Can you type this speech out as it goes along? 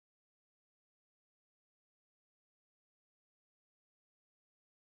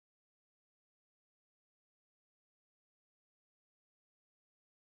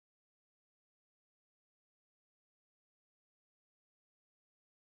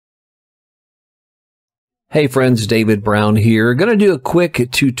Hey friends, David Brown here. Going to do a quick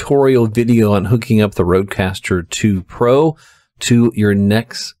tutorial video on hooking up the RodeCaster 2 Pro to your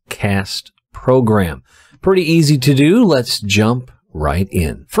Nextkast program. Pretty easy to do. Let's jump right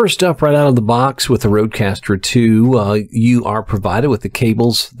in. First up, right out of the box with the RodeCaster 2, you are provided with the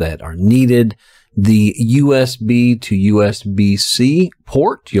cables that are needed. The USB to USB-C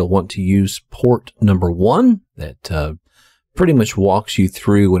port, you'll want to use port number 1. That pretty much walks you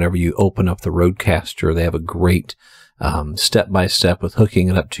through whenever you open up the RodeCaster. They have a great step-by-step with hooking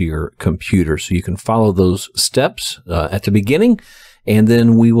it up to your computer. So you can follow those steps at the beginning, and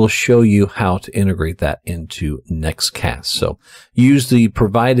then we will show you how to integrate that into Nextkast. So use the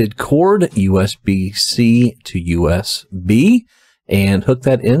provided cord, USB-C to USB, and hook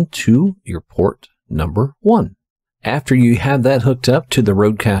that into your port number 1. After you have that hooked up to the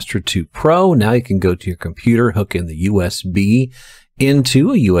RodeCaster 2 Pro, now you can go to your computer, hook in the USB into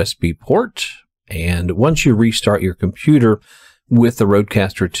a USB port, and once you restart your computer with the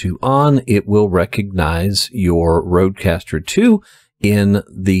RodeCaster 2 on, it will recognize your RodeCaster 2 in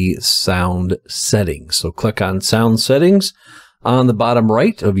the sound settings. So click on Sound Settings on the bottom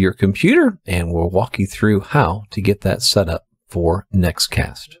right of your computer, and we'll walk you through how to get that set up for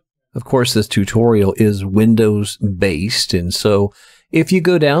Nextkast. Of course, this tutorial is Windows-based, and so if you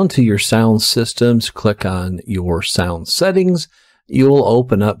go down to your sound systems, click on your sound settings, you'll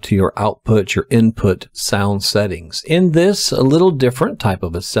open up to your output, your input sound settings. In this, a little different type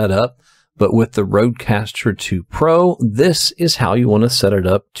of a setup, but with the RodeCaster 2 Pro, this is how you want to set it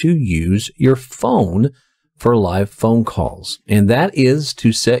up to use your phone for live phone calls. And that is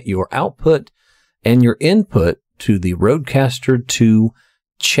to set your output and your input to the RodeCaster 2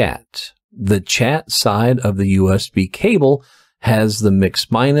 chat. The chat side of the USB cable has the mix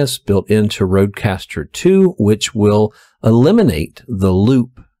minus built into RodeCaster 2, which will eliminate the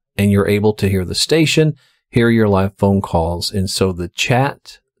loop, and you're able to hear the station, hear your live phone calls. And so the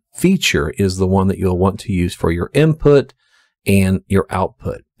chat feature is the one that you'll want to use for your input and your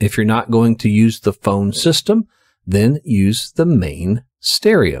output. If you're not going to use the phone system, then use the main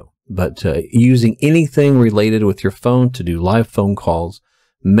stereo. But using anything related with your phone to do live phone calls,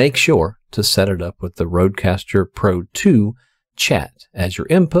 make sure to set it up with the RodeCaster Pro 2 chat as your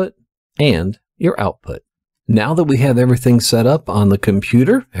input and your output. Now that we have everything set up on the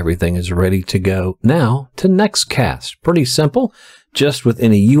computer, everything is ready to go now to Nextkast. Pretty simple. Just with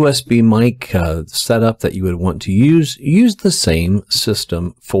any USB mic setup that you would want to use the same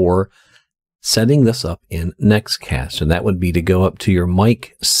system for setting this up in Nextkast. And that would be to go up to your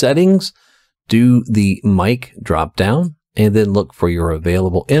mic settings, do the mic drop down, and then look for your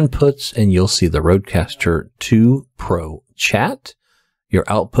available inputs, and you'll see the RodeCaster 2 Pro chat. Your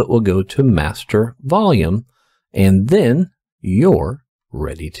output will go to master volume, and then you're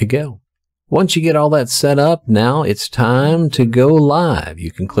ready to go. Once you get all that set up, now it's time to go live.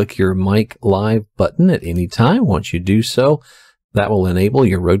 You can click your mic live button at any time. Once you do so, that will enable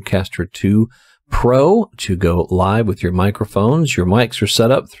your RodeCaster 2 Pro to go live with your microphones. Your mics are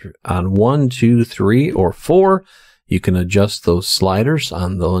set up on 1, 2, 3, or 4. You can adjust those sliders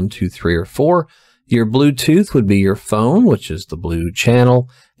on the 1, 2, 3, or 4. Your Bluetooth would be your phone, which is the blue channel.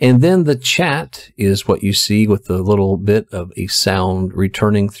 And then the chat is what you see with the little bit of a sound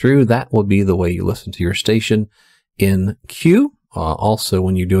returning through. That will be the way you listen to your station in queue. Also,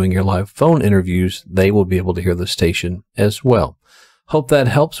 when you're doing your live phone interviews, they will be able to hear the station as well. Hope that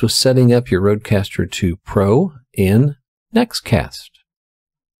helps with setting up your RodeCaster 2 Pro in Nextkast.